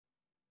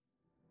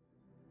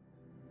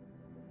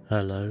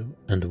Hello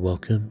and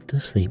welcome to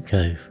Sleep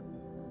Cove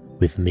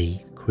with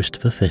me,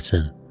 Christopher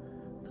Fitton,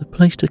 the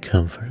place to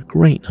come for a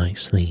great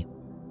night's sleep.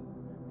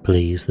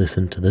 Please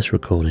listen to this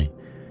recording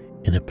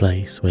in a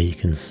place where you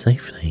can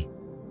safely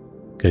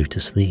go to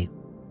sleep.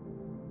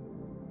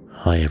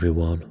 Hi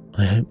everyone,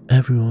 I hope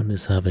everyone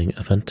is having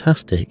a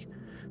fantastic,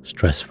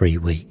 stress-free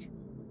week.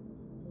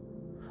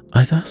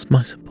 I've asked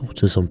my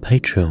supporters on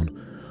Patreon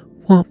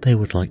what they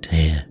would like to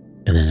hear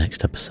in the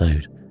next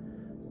episode,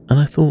 and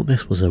I thought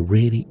this was a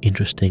really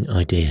interesting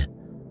idea.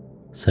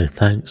 So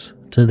thanks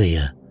to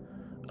Leah,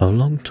 a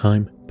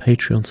long-time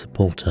Patreon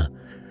supporter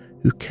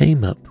who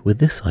came up with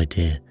this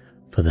idea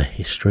for the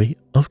history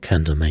of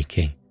candle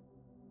making.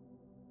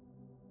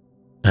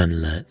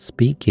 And let's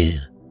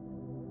begin.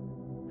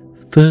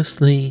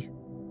 Firstly,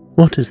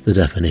 what is the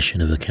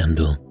definition of a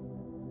candle?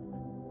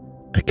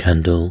 A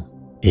candle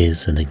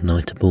is an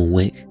ignitable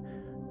wick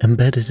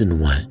embedded in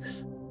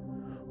wax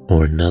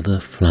or another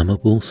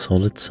flammable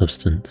solid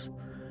substance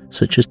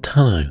such as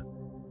tallow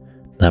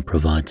that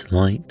provides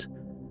light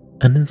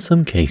and in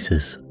some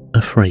cases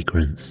a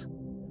fragrance.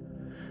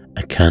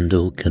 A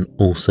candle can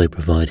also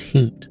provide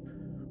heat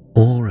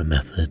or a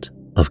method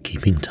of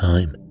keeping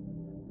time.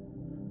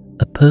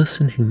 A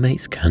person who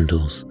makes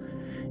candles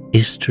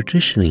is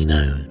traditionally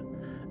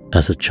known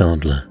as a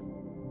chandler.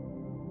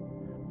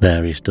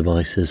 Various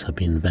devices have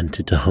been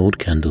invented to hold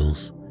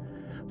candles,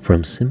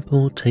 from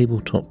simple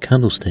tabletop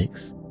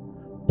candlesticks,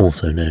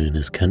 also known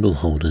as candle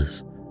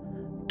holders,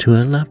 to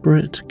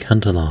elaborate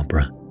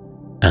candelabra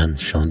and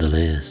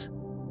chandeliers.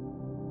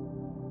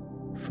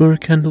 For a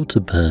candle to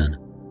burn,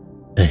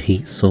 a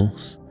heat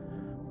source,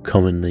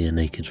 commonly a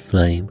naked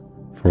flame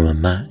from a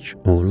match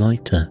or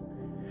lighter,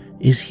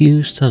 is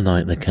used to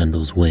light the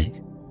candle's wick,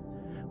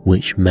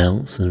 which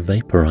melts and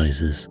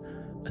vaporizes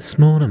a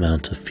small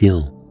amount of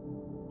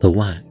fuel, the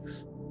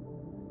wax.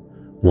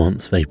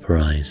 Once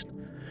vaporized,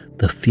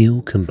 the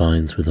fuel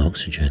combines with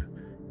oxygen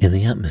in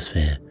the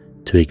atmosphere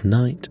to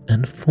ignite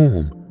and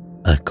form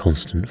a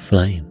constant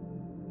flame.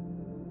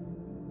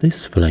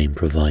 This flame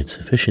provides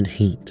sufficient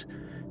heat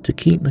to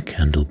keep the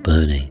candle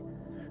burning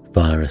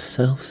via a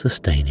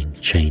self-sustaining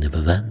chain of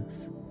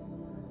events.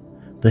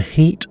 The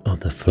heat of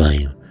the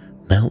flame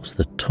melts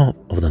the top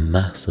of the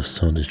mass of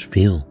solid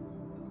fuel.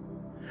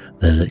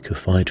 The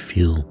liquefied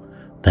fuel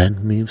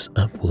then moves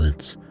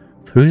upwards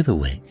through the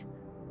wick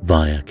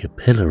via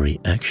capillary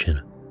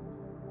action.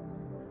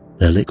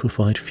 The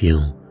liquefied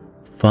fuel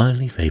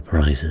finally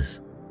vaporizes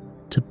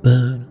to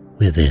burn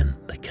within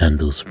the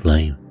candle's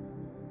flame.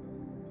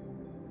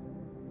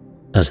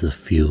 As the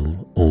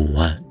fuel or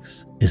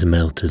wax is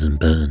melted and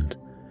burned,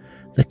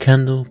 the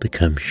candle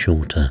becomes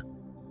shorter.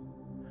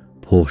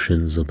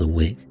 Portions of the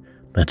wick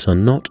that are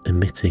not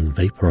emitting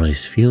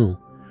vaporized fuel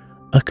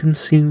are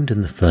consumed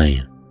in the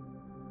flame.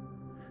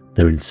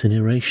 The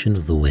incineration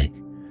of the wick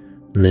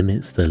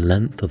limits the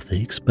length of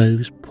the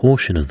exposed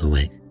portion of the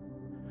wick,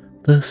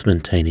 thus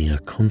maintaining a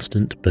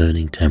constant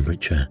burning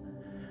temperature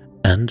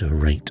and a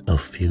rate of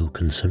fuel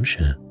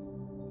consumption.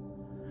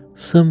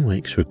 Some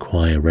wicks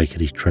require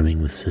regular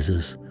trimming with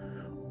scissors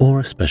or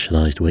a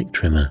specialized wick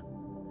trimmer,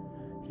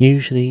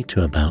 usually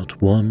to about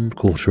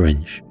 1/4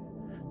 inch,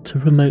 to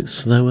promote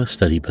slower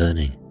steady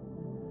burning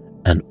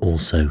and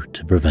also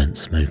to prevent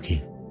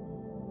smoking.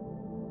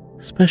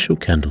 Special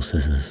candle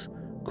scissors,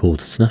 called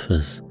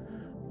snuffers,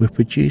 were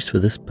produced for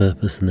this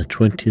purpose in the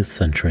 20th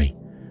century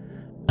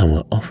and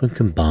were often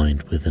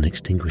combined with an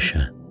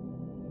extinguisher.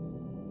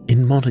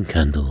 In modern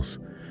candles,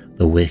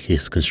 the wick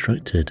is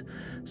constructed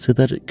so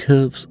that it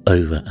curves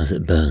over as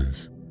it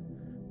burns.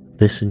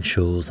 This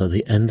ensures that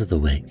the end of the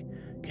wick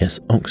gets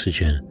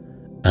oxygen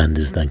and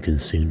is then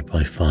consumed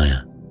by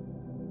fire.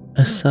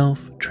 A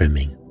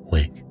self-trimming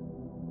wick.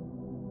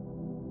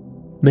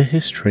 The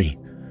history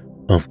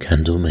of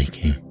candle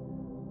making.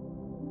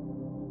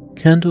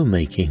 Candle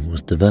making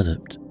was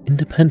developed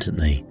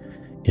independently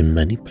in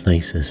many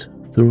places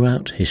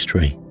throughout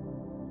history.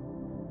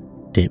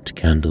 Dipped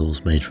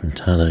candles made from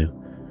tallow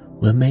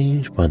were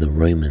made by the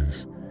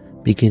Romans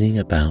beginning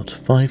about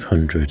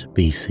 500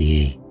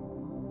 BCE.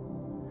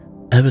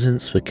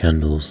 Evidence for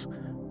candles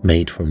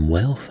made from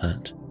whale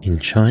fat in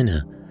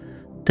China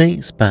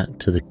dates back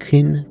to the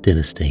Qin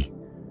dynasty,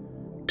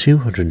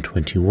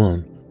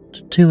 221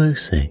 to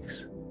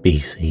 206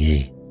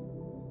 BCE.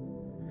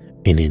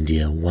 In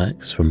India,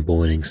 wax from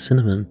boiling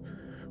cinnamon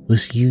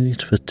was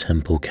used for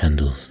temple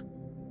candles.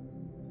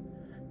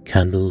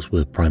 Candles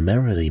were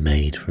primarily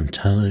made from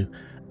tallow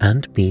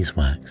and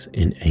beeswax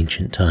in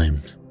ancient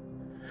times,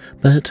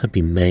 but had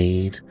been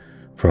made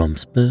from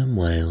sperm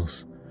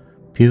whales,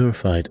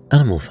 purified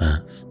animal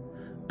fats,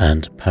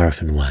 and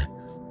paraffin wax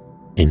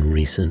in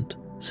recent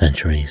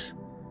centuries.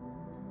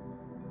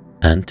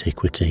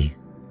 Antiquity.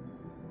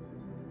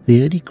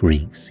 The early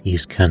Greeks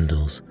used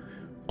candles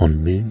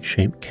on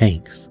moon-shaped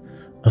cakes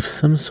of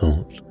some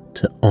sort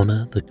to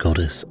honor the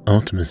goddess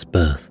Artemis'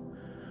 birth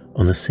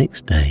on the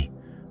 6th day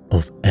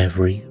of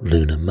every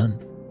lunar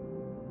month.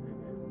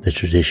 The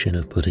tradition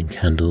of putting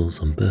candles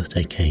on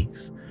birthday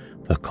cakes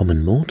for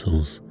common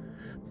mortals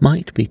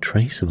might be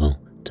traceable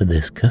to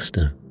this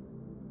custom,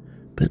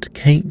 but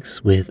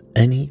cakes with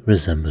any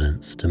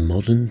resemblance to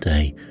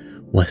modern-day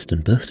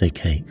Western birthday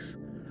cakes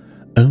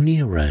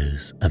only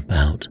arose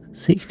about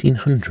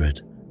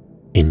 1600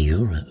 in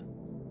Europe.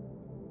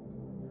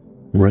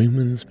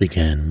 Romans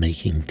began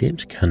making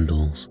dipped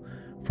candles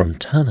from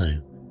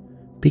tallow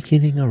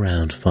beginning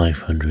around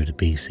 500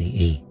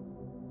 BCE,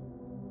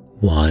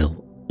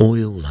 while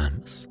oil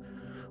lamps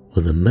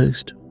were the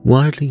most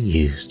widely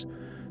used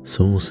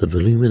source of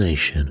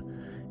illumination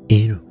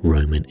in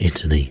Roman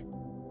Italy.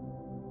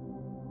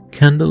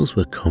 Candles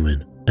were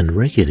common and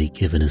regularly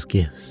given as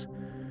gifts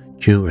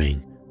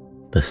during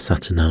the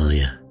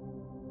Saturnalia.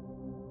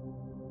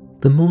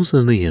 The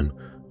mausoleum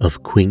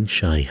of Queen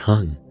Shai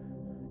Hung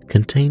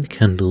contained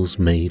candles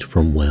made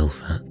from whale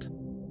fat.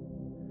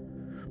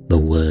 The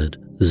word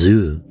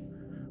Zu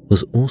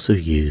was also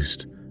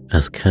used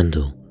as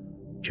candle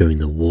during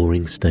the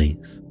Warring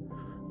States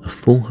of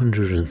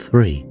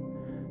 403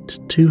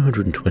 to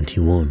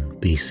 221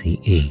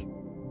 BCE.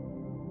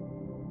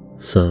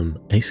 Some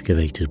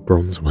excavated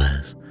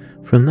bronzewares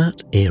from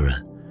that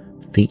era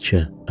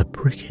feature a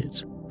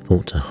briquette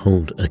thought to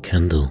hold a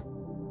candle.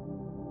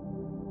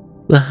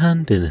 The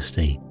Han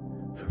Dynasty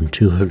from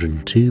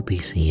 202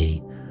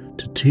 BCE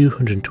to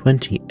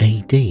 220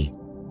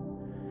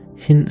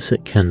 AD hints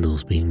at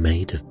candles being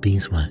made of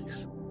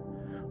beeswax,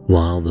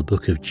 while the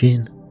Book of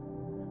Jin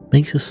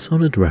makes a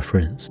solid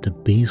reference to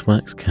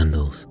beeswax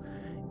candles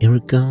in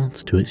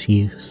regards to its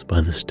use by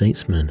the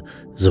statesman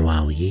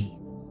Zhuo Yi.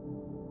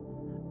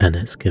 An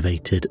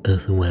excavated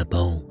earthenware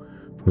bowl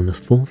from the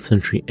 4th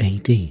century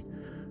AD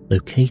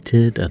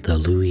located at the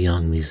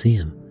Luoyang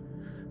Museum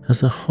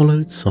has a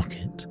hollowed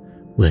socket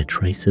where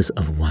traces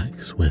of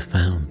wax were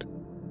found.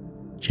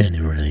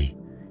 Generally,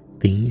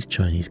 these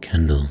Chinese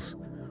candles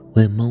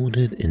were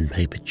moulded in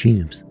paper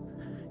tubes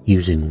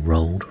using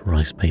rolled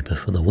rice paper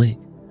for the wick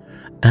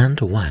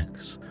and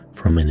wax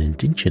from an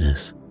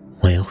indigenous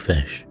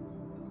whalefish.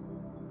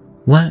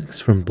 Wax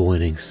from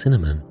boiling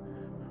cinnamon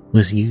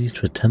was used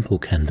for temple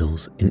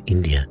candles in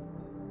India.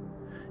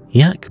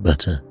 Yak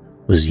butter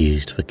was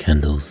used for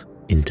candles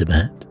in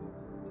Tibet.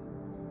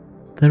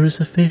 There is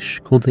a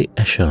fish called the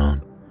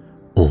echeron,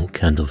 or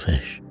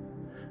candlefish,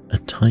 a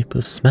type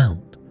of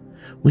smelt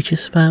which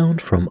is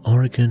found from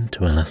Oregon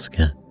to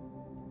Alaska.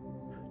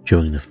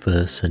 During the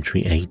 1st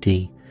century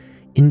AD,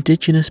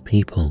 indigenous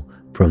people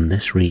from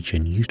this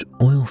region used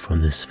oil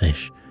from this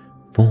fish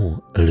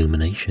for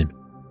illumination.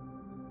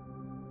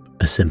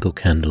 A simple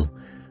candle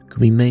could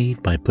be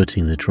made by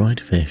putting the dried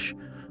fish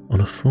on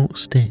a forked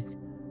stick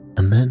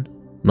and then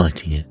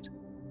lighting it.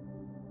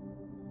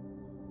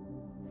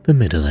 The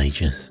Middle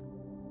Ages.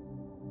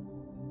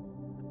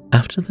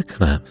 After the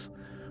collapse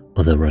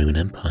of the Roman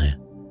Empire,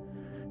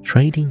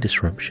 trading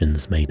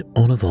disruptions made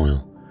olive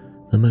oil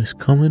the most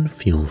common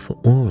fuel for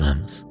oil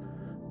lamps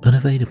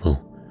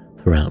unavailable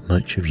throughout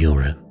much of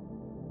Europe.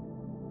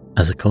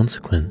 As a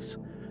consequence,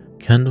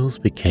 candles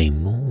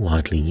became more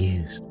widely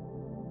used.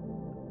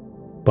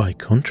 By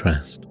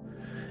contrast,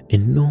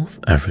 in North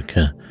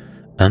Africa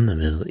and the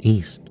Middle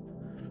East,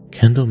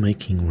 candle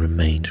making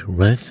remained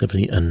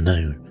relatively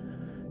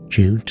unknown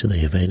due to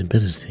the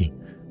availability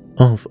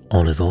of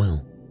olive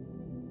oil.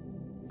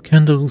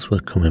 Candles were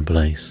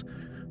commonplace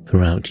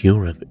throughout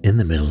Europe in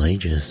the Middle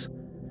Ages,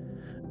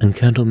 and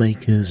candle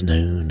makers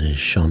known as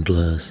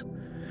chandlers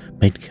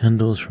made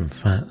candles from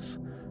fats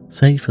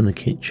saved from the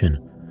kitchen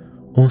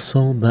or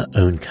sold their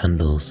own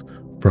candles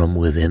from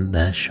within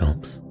their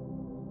shops.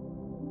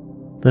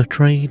 The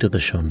trade of the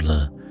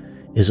chandler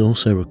is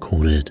also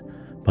recorded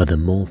by the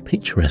more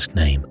picturesque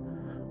name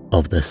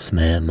of the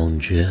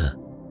smaire-mongeur,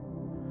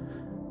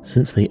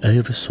 since they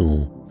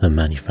oversaw the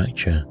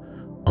manufacture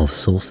of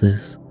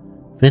sauces,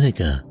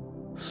 vinegar,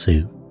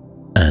 soup,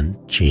 and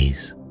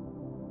cheese.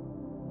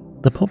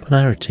 The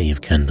popularity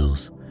of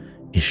candles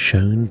is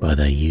shown by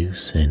their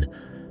use in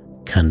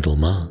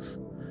Candlemas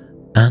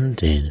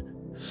and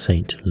in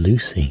St.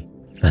 Lucy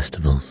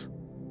festivals.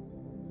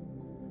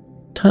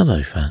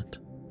 Tallow fat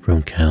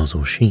from cows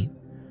or sheep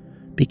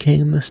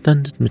became the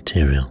standard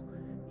material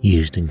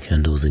used in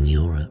candles in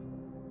Europe.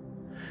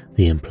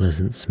 The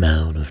unpleasant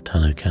smell of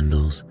tallow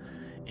candles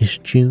is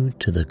due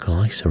to the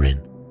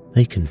glycerin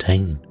they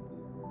contain.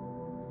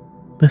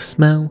 The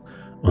smell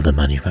of the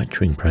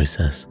manufacturing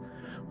process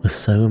was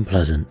so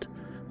unpleasant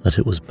that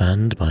it was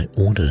banned by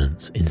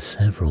ordinance in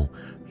several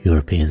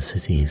European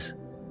cities.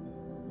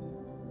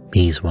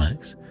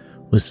 Beeswax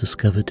was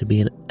discovered to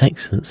be an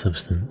excellent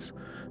substance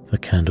for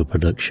candle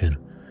production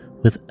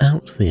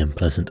without the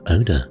unpleasant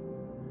odour,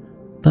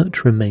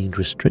 but remained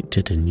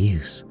restricted in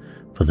use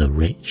for the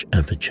rich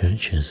and for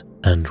churches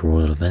and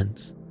royal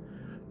events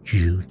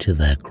due to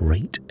their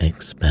great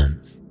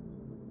expense.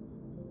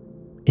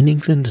 In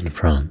England and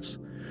France,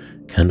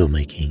 candle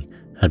making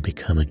had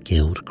become a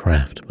guild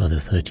craft by the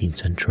 13th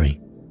century.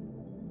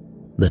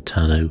 The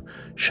Tallow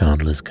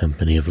Chandlers'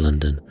 Company of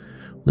London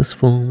was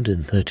formed in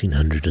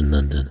 1300 in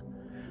London,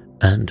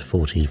 and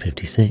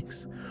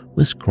 1456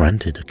 was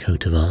granted a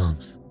coat of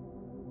arms.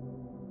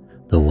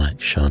 The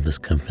Wax Chandlers'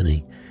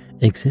 Company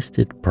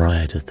existed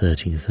prior to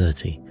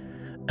 1330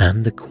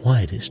 and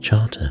acquired its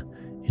charter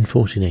in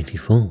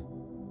 1484.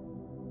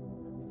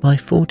 By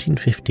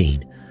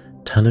 1415,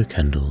 tallow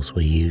candles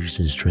were used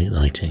in street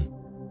lighting.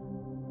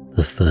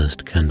 The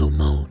first candle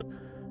mould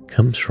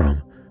comes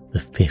from the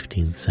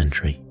 15th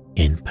century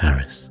in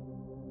Paris.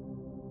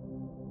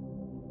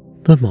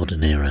 The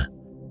modern era.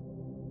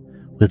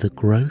 With the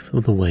growth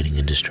of the whaling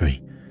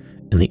industry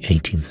in the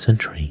 18th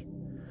century,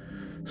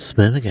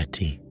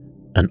 spermageti,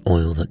 an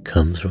oil that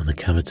comes from the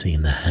cavity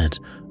in the head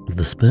of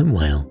the sperm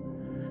whale,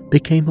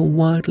 became a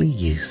widely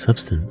used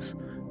substance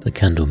for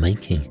candle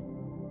making.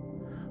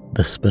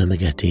 The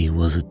spermageti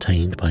was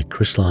obtained by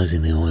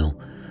crystallizing the oil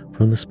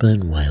from the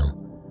sperm whale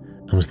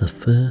and was the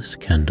first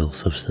candle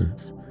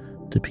substance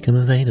to become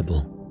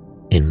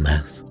available in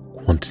mass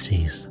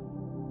quantities.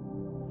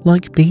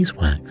 Like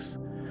beeswax,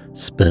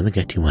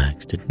 spermageti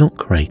wax did not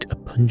create a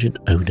pungent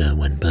odour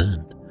when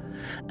burned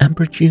and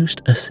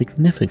produced a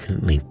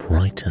significantly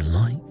brighter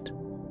light.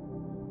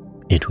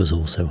 It was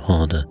also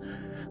harder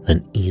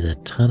than either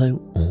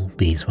tallow or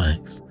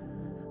beeswax,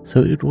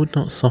 so it would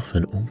not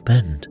soften or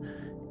bend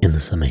in the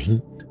summer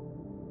heat.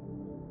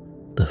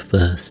 The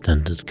first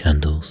standard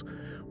candles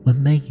were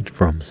made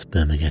from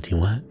spermageti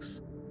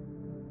wax.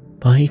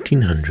 By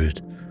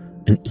 1800,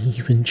 an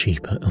even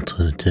cheaper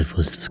alternative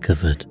was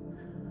discovered: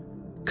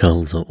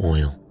 colza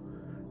oil,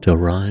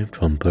 derived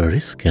from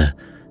Berisca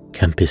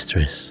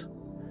campestris,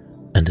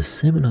 and a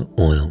similar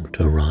oil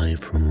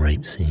derived from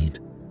rapeseed,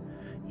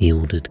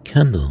 yielded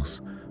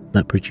candles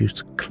that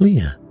produced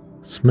clear,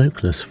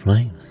 smokeless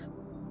flames.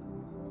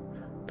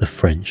 The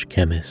French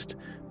chemist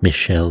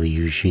Michel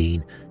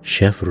Eugène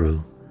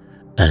Chevreul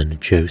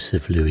and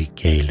Joseph Louis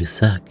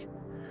Gay-Lussac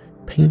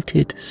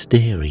painted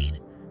stearine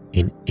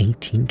in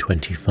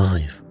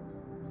 1825.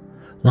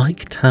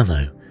 Like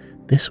tallow,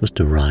 this was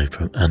derived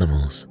from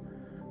animals,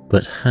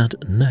 but had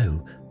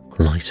no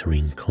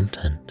glycerine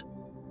content.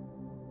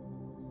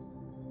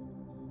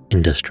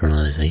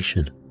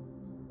 Industrialization.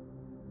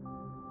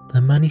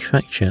 The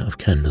manufacture of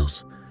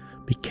candles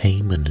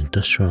became an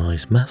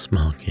industrialized mass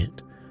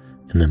market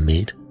in the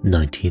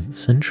mid-19th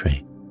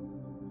century.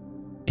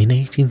 In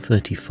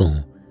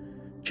 1834,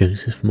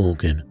 Joseph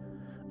Morgan,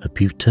 a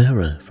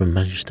pewterer from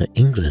Manchester,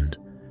 England,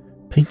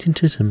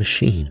 patented a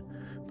machine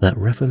that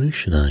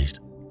revolutionized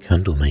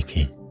candle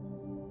making.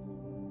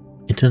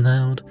 It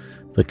allowed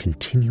for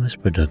continuous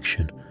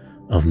production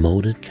of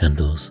molded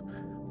candles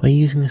by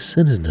using a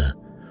cylinder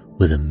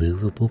with a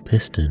movable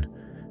piston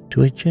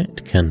to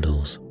eject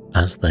candles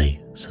as they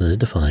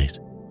solidified.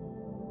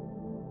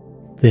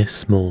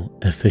 This more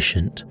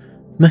efficient,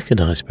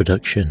 mechanized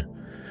production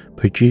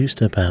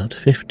produced about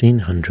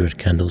 1,500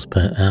 candles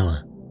per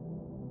hour.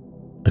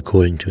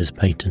 According to his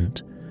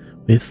patent,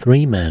 with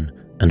 3 men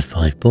and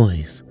 5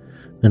 boys,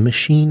 the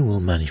machine will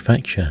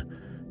manufacture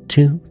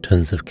 2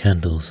 tons of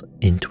candles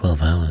in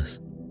 12 hours.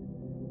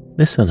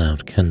 This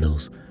allowed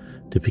candles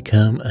to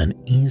become an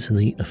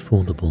easily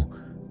affordable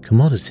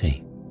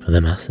commodity for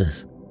the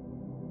masses.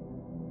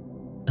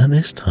 At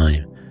this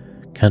time,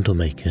 candle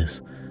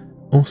makers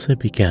also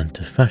began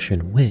to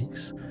fashion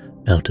wicks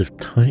out of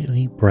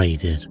tightly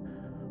braided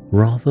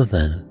rather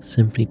than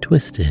simply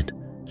twisted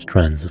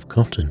strands of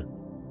cotton.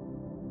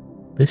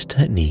 This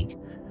technique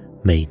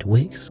made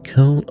wicks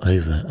curl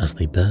over as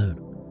they burn,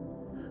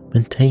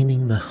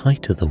 maintaining the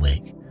height of the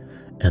wick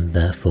and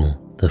therefore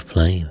the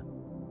flame.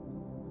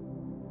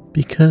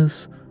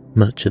 Because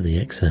much of the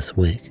excess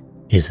wick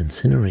is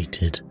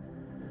incinerated,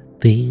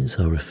 these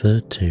are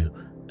referred to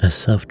as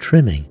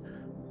self-trimming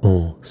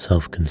or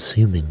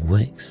self-consuming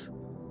wicks.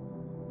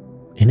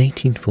 In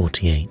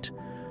 1848,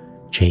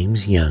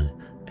 James Young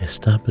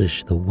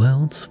established the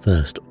world's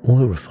first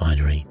oil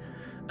refinery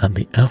at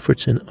the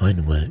Alfreton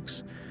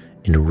Ironworks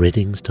in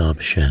Riddings,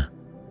 Derbyshire.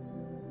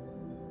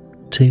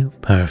 2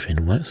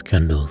 paraffin wax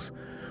candles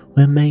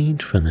were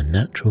made from the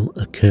natural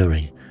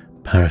occurring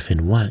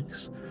paraffin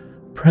wax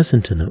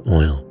present in the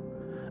oil,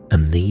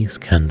 and these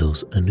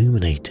candles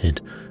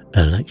illuminated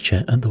a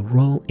lecture at the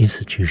Royal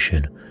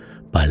Institution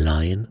by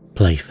Lyon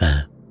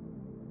Playfair.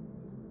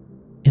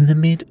 In the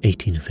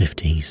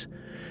mid-1850s,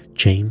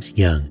 James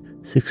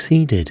Young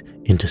succeeded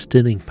in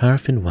distilling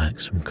paraffin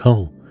wax from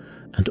coal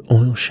and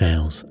oil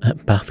shales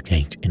at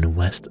Bathgate in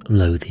West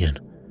Lothian,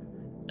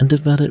 and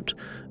developed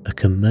a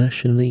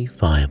commercially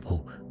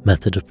viable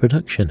method of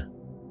production.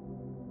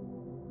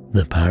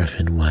 The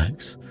paraffin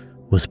wax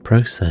was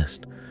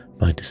processed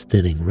by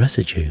distilling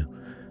residue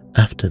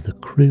after the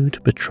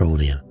crude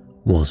petroleum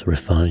was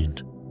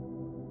refined.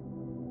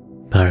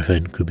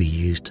 Paraffin could be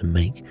used to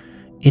make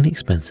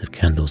inexpensive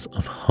candles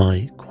of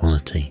high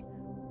quality.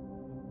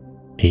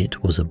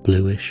 It was a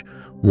bluish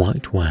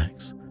white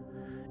wax.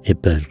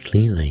 It burned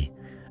cleanly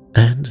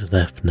and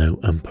left no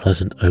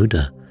unpleasant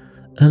odour,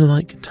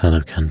 unlike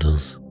tallow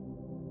candles.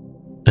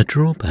 A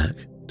drawback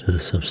to the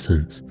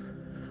substance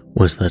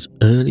was that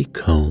early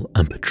coal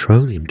and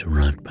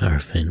petroleum-derived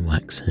paraffin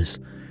waxes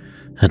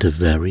had a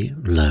very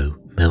low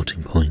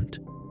melting point.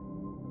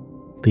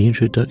 The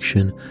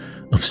introduction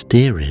of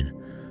stearine,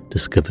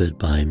 discovered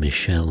by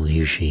Michel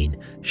Eugène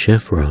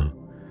Chevreul,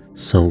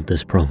 solved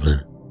this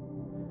problem.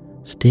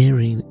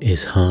 Stearine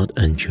is hard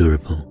and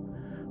durable,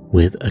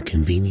 with a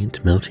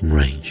convenient melting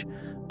range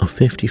of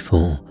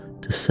 54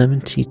 to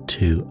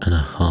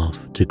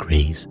 72.5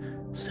 degrees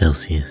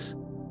Celsius.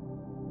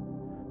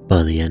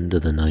 By the end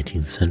of the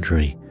 19th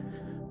century,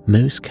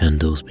 most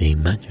candles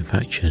being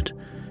manufactured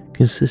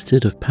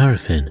consisted of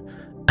paraffin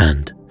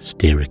and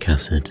stearic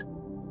acid.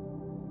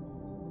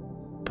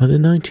 By the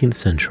 19th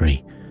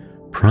century,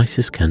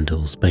 Price's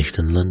Candles, based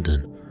in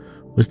London,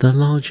 was the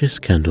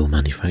largest candle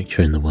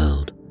manufacturer in the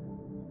world.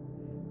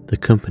 The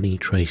company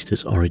traced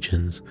its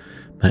origins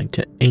back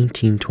to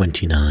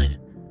 1829,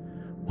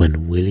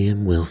 when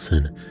William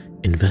Wilson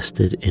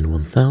invested in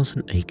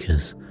 1,000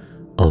 acres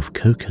of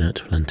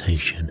coconut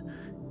plantation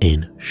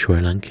in Sri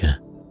Lanka.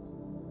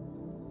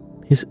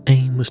 His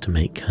aim was to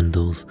make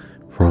candles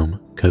from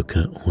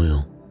coconut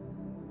oil.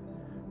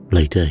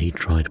 Later he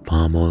tried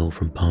palm oil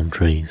from palm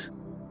trees.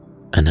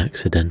 An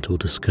accidental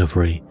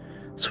discovery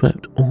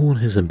swept all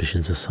his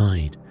ambitions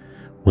aside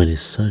when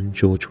his son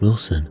George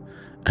Wilson,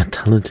 a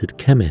talented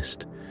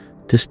chemist,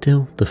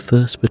 distilled the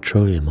first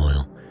petroleum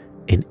oil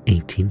in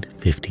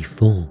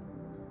 1854.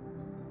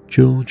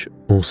 George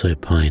also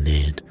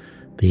pioneered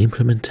the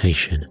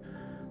implementation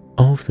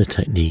of the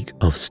technique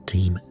of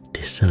steam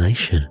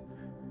distillation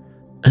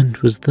and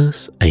was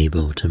thus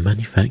able to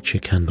manufacture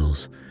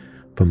candles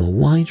from a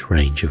wide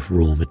range of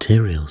raw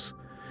materials,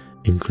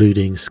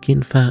 including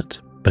skin fat,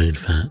 bone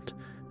fat,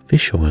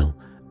 fish oil,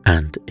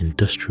 and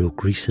industrial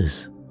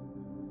greases.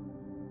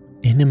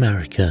 In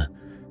America,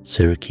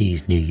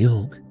 Syracuse, New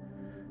York,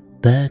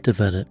 there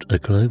developed a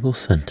global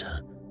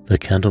center for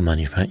candle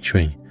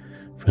manufacturing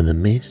from the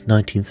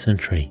mid-19th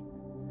century.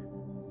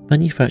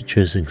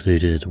 Manufacturers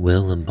included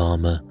Will &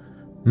 Balmer,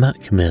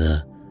 Mac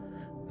Miller,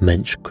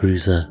 Mensch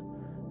Kreuzer,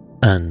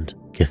 and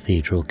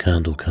Cathedral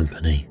Candle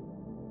Company.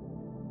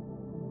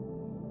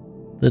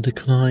 The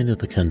decline of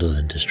the candle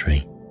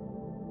industry.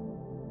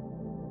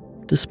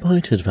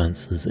 Despite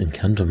advances in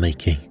candle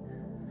making,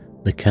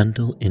 the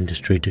candle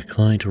industry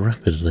declined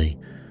rapidly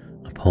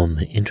upon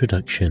the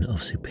introduction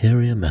of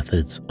superior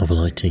methods of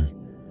lighting,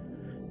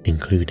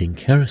 including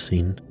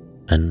kerosene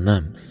and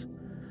lamps,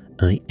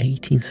 and the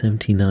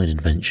 1879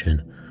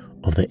 invention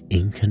of the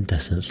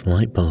incandescent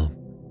light bulb,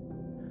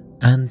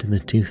 and in the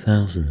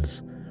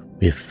 2000s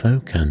with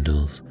faux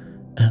candles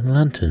and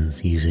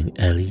lanterns using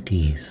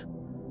LEDs.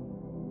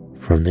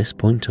 From this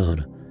point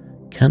on,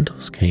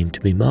 candles came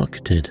to be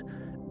marketed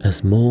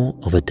as more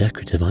of a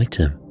decorative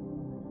item.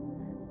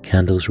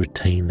 Candles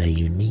retain their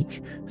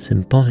unique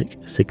symbolic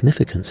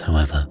significance,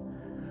 however,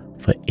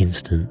 for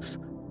instance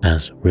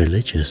as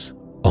religious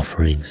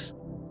offerings.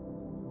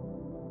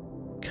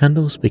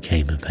 Candles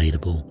became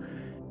available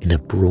in a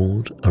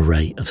broad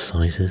array of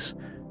sizes,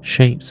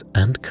 shapes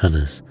and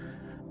colours,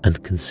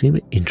 and consumer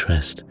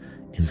interest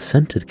in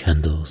scented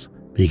candles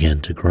began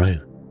to grow.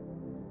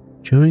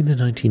 During the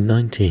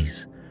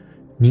 1990s,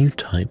 new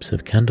types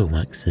of candle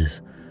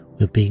waxes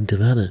were being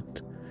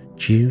developed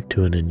due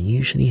to an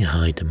unusually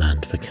high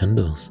demand for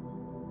candles.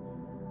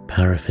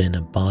 Paraffin,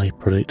 a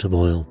byproduct of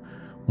oil,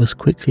 was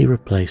quickly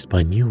replaced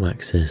by new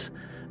waxes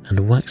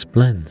and wax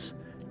blends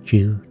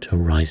due to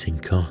rising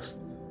costs.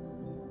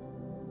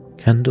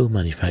 Candle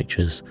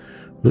manufacturers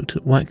looked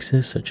at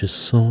waxes such as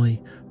soy,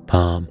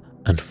 palm,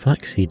 and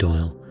flaxseed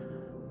oil,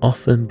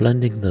 often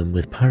blending them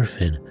with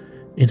paraffin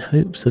in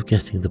hopes of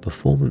getting the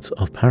performance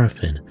of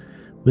paraffin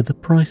with the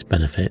price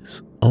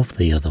benefits of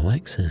the other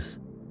waxes.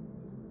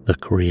 The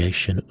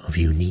creation of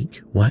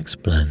unique wax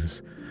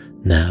blends,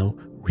 now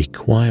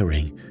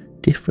requiring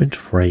different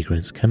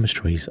fragrance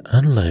chemistries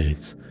and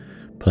loads,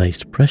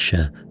 placed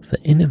pressure for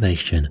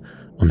innovation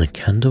on the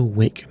candle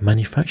wick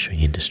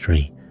manufacturing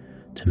industry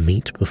to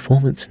meet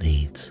performance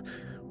needs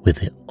with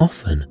their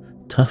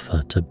often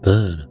tougher to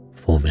burn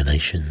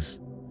formulations.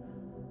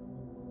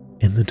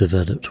 In the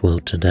developed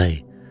world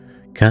today,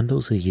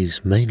 candles are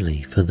used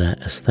mainly for their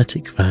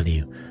aesthetic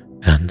value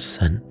and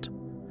scent,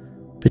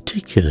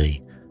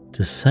 particularly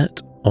to set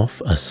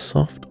off a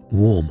soft,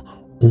 warm,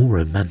 or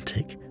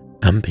romantic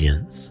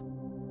ambience.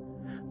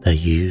 They're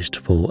used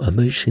for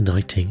emergency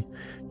lighting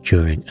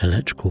during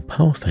electrical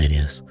power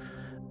failures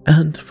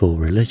and for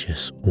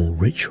religious or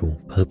ritual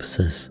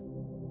purposes.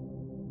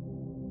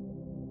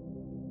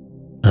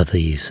 Other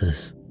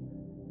uses.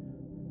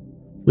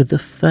 With the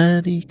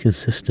fairly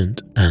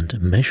consistent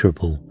and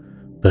measurable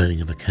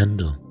burning of a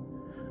candle,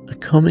 a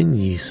common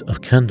use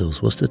of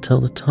candles was to tell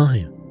the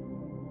time.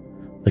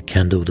 The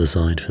candle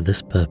designed for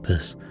this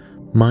purpose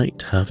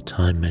might have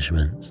time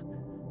measurements,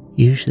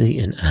 usually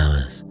in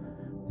hours,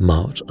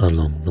 marked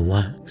along the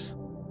wax.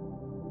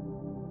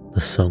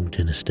 The Song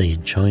dynasty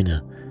in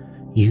China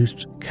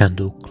used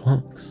candle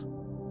clocks.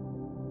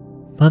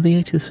 By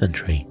the 18th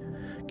century,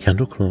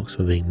 candle clocks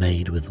were being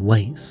made with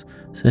weights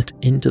set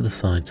into the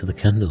sides of the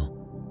candle.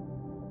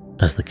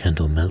 As the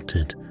candle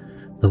melted,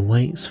 the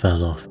weights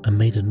fell off and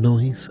made a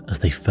noise as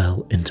they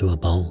fell into a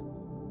bowl.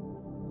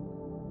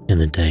 In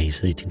the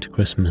days leading to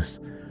Christmas,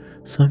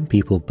 some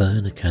people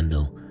burn a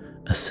candle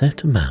a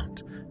set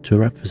amount to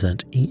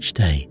represent each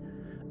day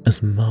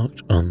as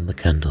marked on the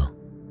candle.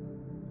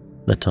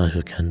 The type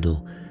of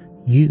candle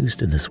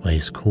used in this way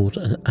is called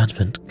an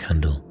Advent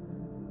candle,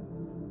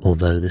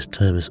 although this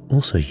term is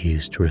also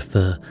used to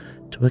refer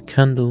to a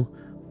candle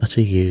that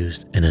are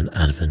used in an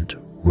Advent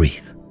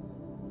wreath.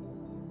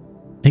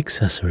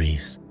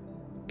 Accessories: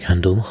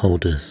 candle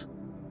holders.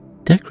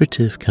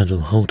 Decorative candle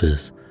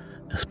holders,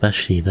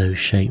 especially those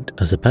shaped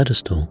as a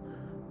pedestal,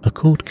 are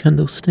called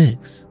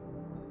candlesticks.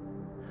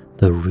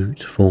 The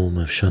root form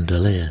of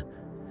chandelier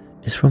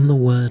is from the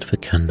word for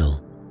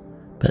candle,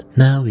 but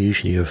now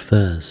usually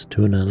refers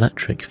to an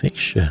electric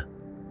fixture.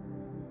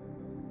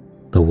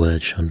 The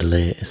word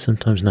chandelier is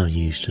sometimes now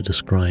used to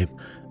describe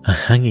a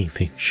hanging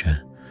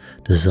fixture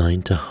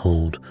designed to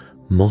hold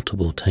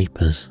multiple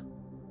tapers.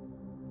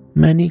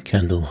 Many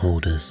candle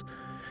holders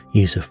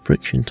use a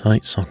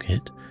friction-tight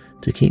socket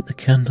to keep the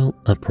candle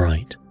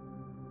upright.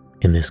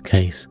 In this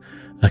case,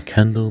 a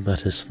candle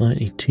that is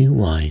slightly too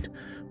wide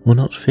will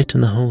not fit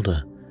in the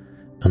holder,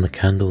 and the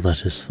candle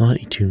that is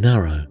slightly too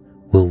narrow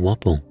will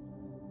wobble.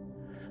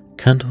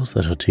 Candles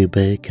that are too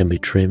big can be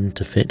trimmed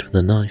to fit with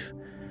a knife,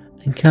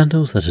 and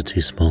candles that are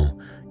too small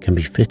can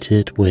be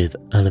fitted with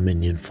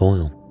aluminium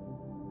foil.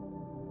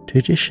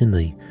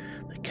 Traditionally,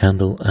 the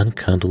candle and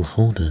candle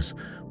holders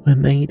were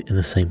made in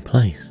the same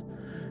place,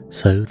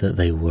 so that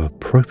they were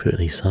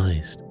appropriately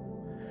sized.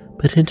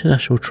 But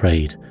international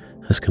trade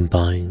has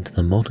combined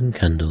the modern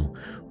candle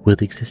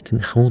with existing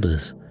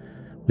holders,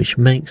 which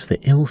makes the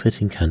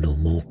ill-fitting candle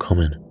more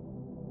common.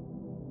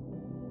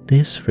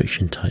 This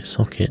friction-tight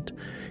socket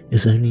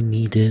is only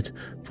needed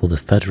for the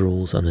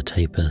federals and the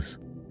tapers.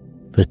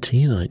 For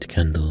tea light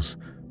candles,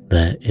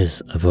 there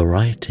is a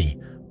variety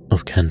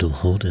of candle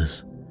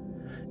holders,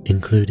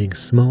 including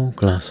small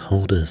glass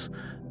holders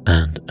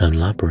and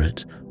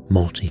elaborate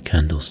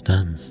multi-candle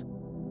stands.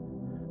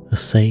 The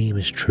same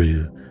is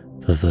true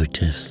for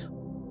votives.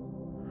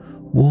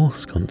 Wall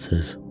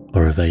sconces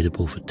are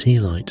available for tea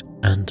light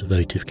and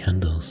votive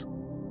candles.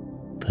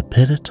 For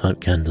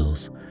pillar-type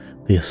candles,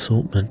 the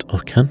assortment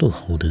of candle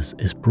holders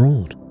is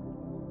broad.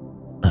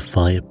 A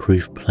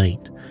fireproof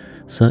plate,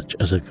 such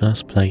as a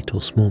glass plate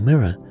or small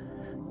mirror,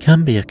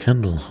 can be a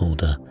candle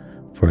holder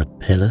for a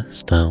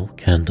pillar-style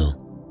candle.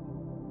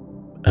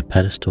 A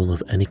pedestal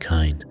of any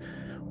kind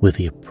with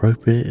the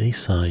appropriately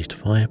sized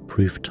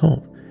fireproof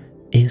top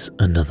is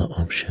another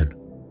option.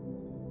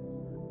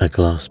 A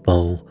glass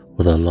bowl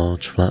with a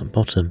large flat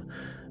bottom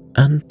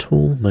and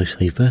tall,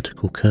 mostly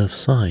vertical curved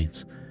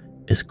sides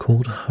is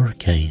called a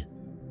hurricane.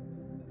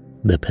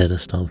 The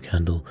pillar-style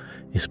candle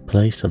is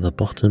placed at the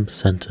bottom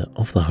center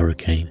of the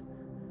hurricane.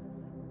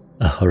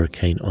 A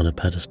hurricane on a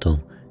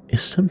pedestal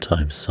is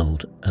sometimes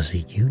sold as a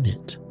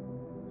unit.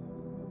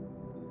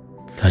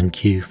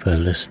 Thank you for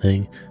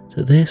listening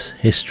to this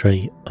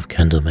history of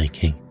candle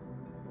making.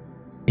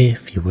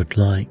 If you would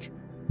like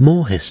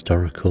more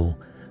historical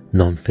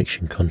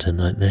non-fiction content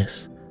like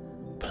this,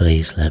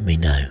 please let me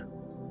know.